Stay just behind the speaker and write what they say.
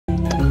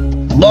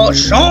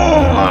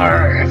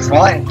Bonjour,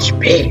 French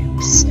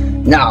peeps.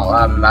 No,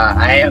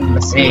 I am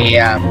the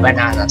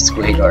banana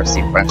squid or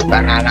the French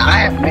banana. I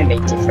have many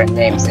different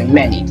names in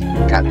many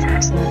different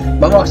countries,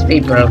 but most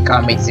people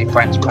call me the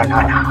French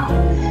banana.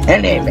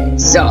 Anyway,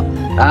 so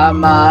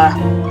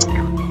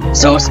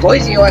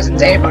Squeezy wasn't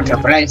able to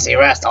play the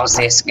rest of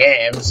this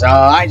game, so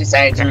I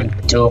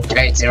decided to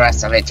play the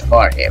rest of it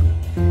for him.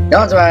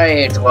 Don't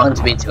worry, it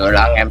won't be too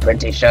long. I'm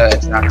pretty sure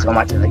there's not too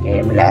much of the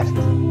game left.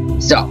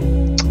 So,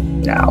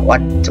 now what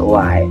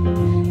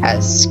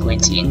has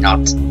Squeezy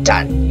not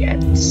done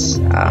yet?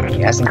 He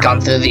hasn't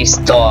gone through this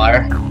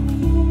door.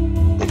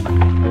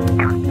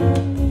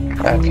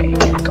 Okay, he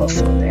can't go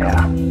through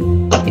there.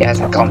 He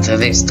hasn't gone through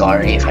this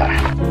door either.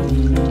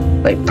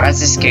 Wait,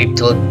 press escape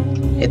to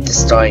hit the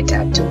story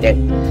tab to get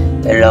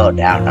the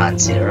lowdown on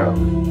Zero.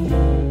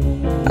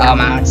 I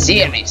don't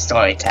see any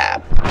story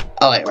tab.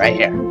 Oh wait, right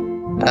here.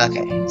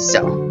 Okay,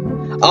 so.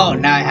 Oh,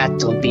 now I have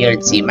to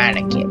build the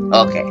mannequin.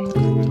 Okay.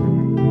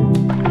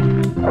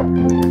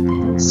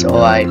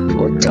 So I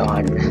put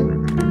on.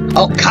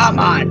 Oh, come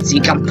on! The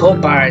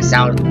computer is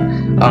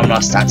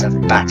almost out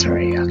of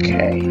battery.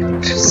 Okay,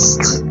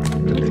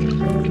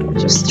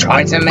 just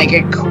try to make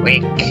it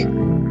quick.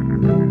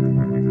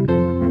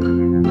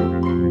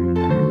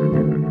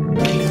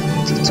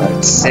 So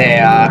it's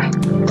there.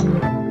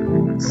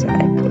 So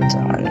I put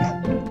on.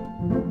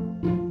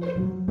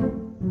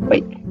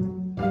 Wait.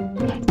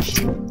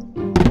 So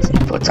I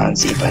put on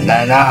the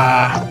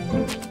banana.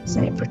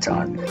 So I put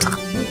on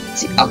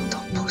the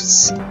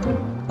octopus.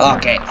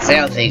 Okay,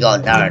 there we go.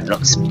 Now it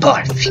looks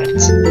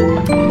perfect.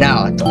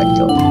 Now what do I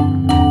do?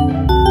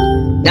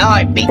 Now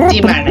I beat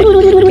the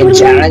mannequin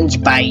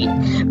challenge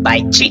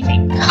by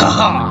cheating.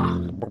 Haha.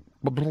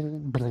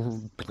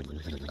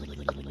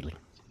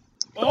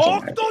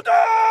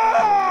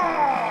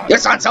 Octodad! You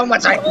sound so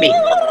much like me. You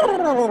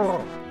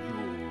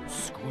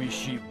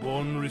squishy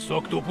boneless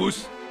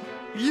octopus.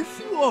 If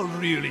you are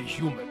really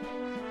human,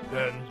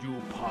 then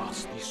you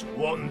pass this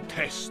one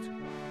test.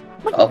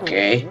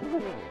 Okay.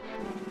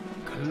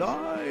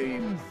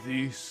 Climb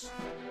this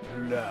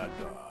ladder.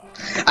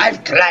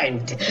 I've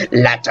climbed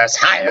ladders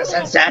higher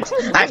than that.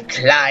 I've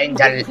climbed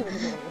a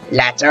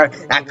ladder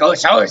that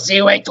goes all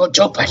the way to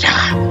Jupiter.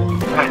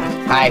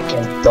 I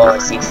can do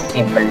this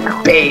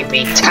simple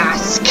baby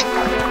task.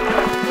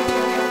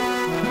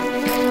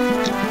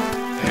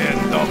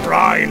 And the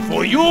brine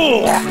for you,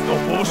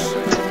 octopus.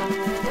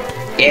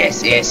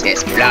 Yes,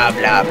 blah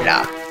blah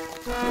blah.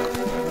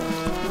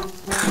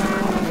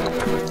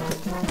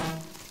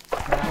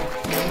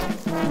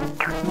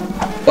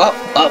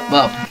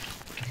 Whoa.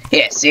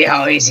 Here, see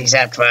how easy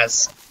that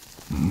was?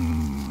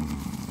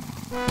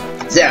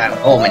 There,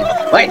 Omen.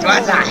 Wait,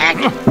 what the heck?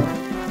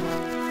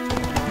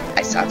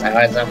 I thought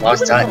I was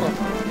supposed to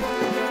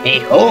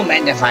be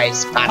Omen if I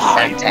pass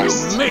that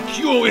test. I will make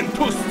you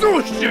into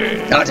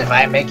sushi! Not if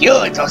I make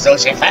you into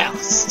sushi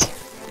first.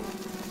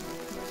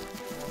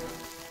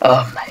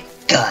 Oh my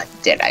god,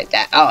 did I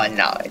die? Oh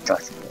no, it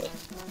wasn't me.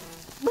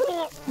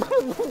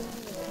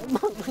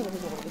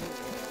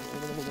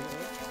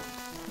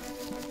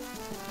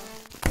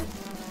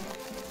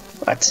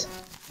 What?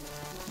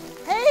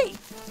 Hey!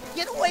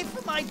 Get away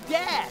from my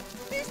dad!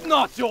 He's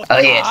not your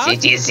Oh dad. yes,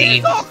 it is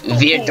the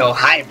weirdo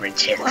hybrid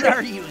What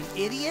are children. you, an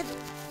idiot?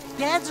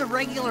 Dad's a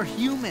regular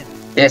human.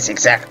 Yes,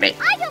 exactly.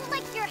 I don't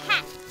like your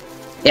hat.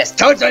 Yes,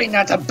 totally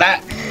not a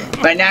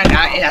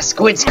banana in a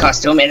squid's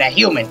costume in a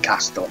human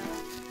costume.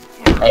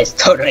 It's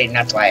totally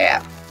not who I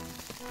am.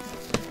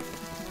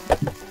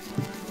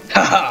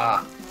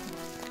 Haha.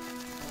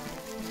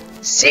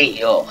 See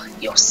you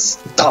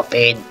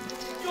stupid.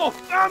 Your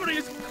family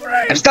is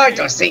crazy! I'm starting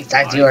to think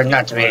that you are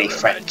not really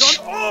French.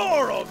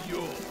 All of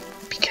you!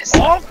 Because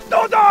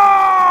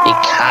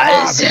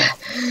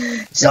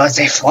so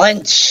the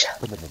French.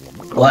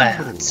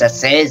 Well, that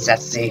says that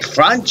the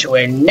French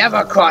will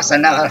never cross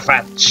another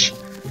French.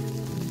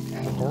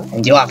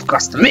 And you have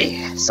crossed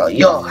me, so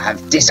you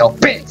have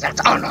disobeyed that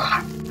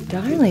honor.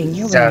 Darling,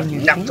 you're wearing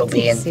your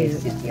fancy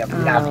suit.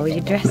 Oh,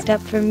 you dressed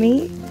up for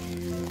me?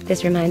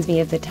 This reminds me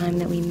of the time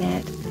that we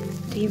met.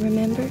 Do you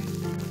remember?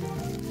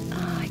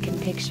 Oh, I can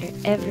picture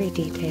every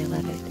detail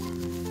of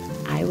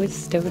it. I was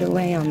stowed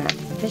away on that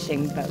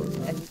fishing boat.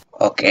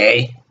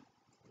 Okay.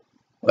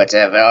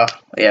 Whatever.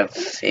 We have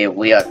a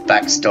weird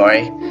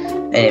backstory.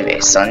 Anyway,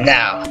 so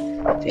now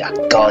we are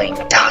going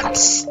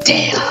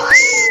downstairs.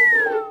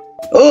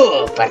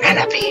 Ooh,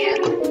 banana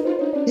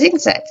peel. I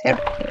think that's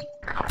everything.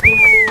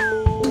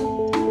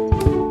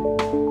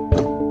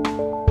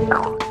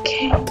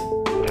 Okay.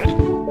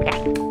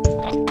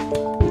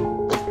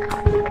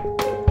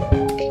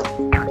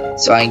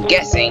 So I'm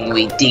guessing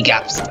we dig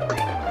up something.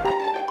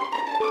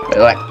 Wait,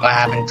 what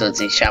happened to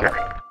the shovel?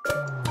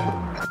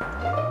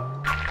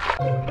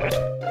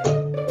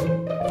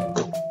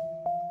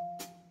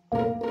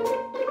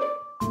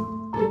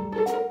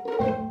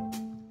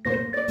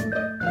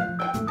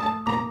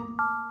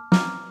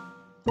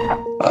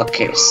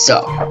 Okay,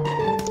 so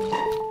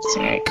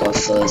I go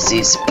through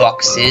these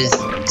boxes.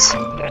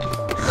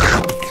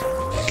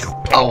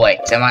 Oh wait,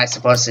 am I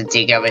supposed to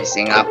dig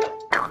everything up?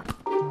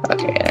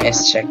 Okay,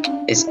 let's check.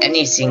 Is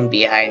anything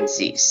behind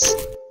these?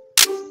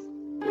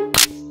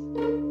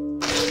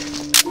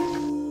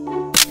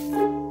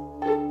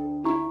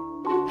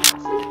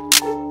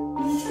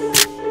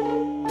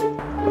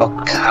 Oh,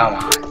 come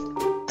on.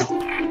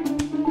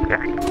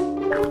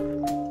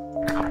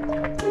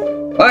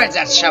 Where did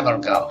that shovel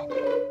go?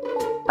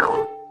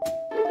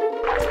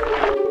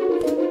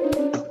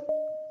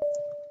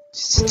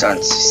 Is it on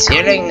the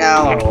ceiling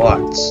now or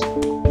what?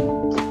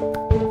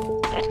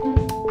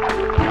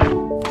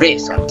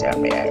 Please don't tell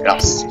me I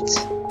lost it.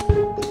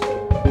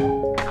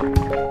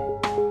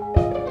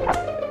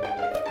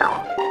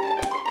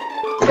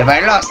 If I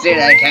lost it,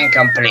 I can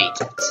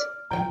complete it.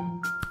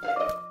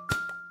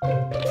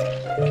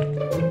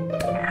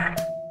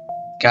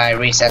 Can I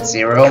reset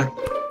the room?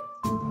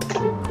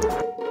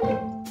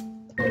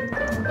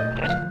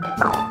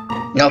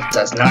 Nope,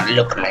 does not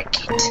look like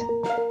it.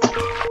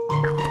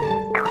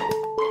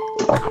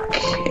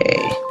 Okay.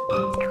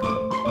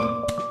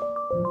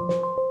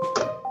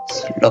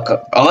 Let's look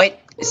up. Oh wait,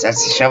 is that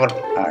the shovel?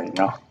 Oh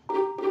no.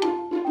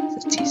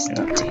 That is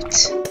not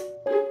it.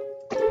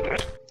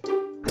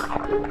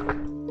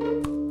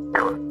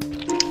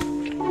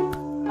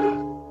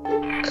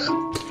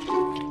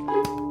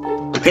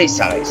 Please,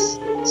 Alice.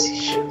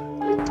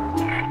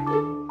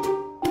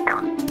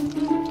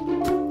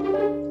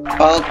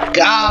 Oh,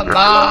 come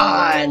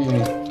on!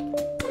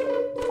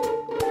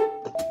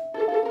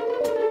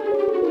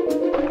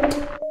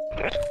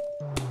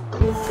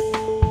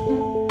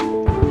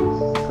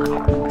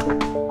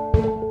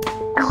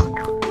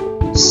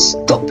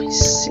 Stop it,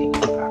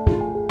 Saber.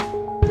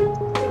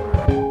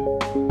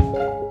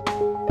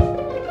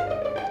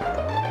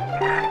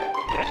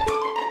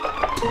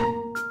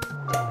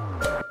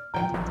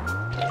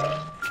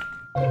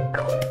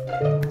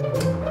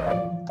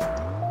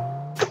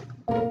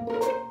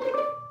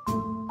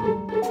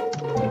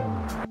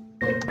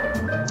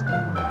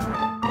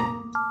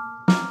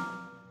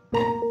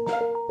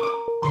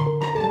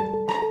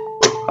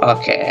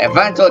 Okay, I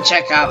want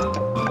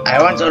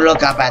to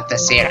look up at the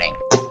ceiling.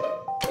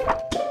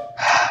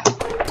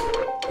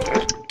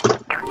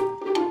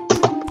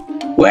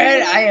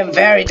 Well, I am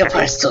very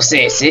depressed to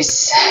say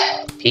this,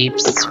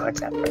 peeps,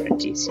 whatever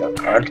it is you're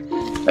called,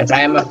 but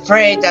I am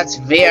afraid that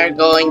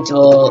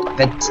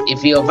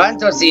if you want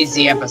to see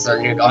the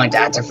episode, you're going to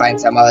have to find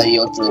some other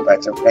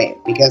YouTuber to play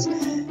it, because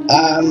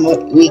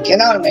we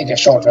cannot make a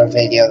shorter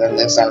video than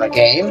this on a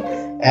game,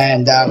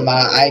 and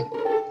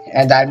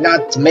I'm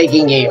not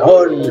making a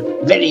whole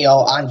video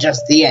on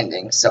just the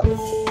ending, so...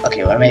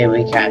 Okay, well, maybe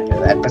we can do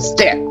that, but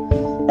still.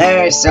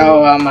 Anyway,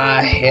 so,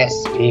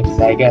 yes, peeps,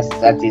 I guess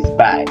that is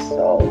bye,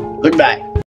 so, goodbye.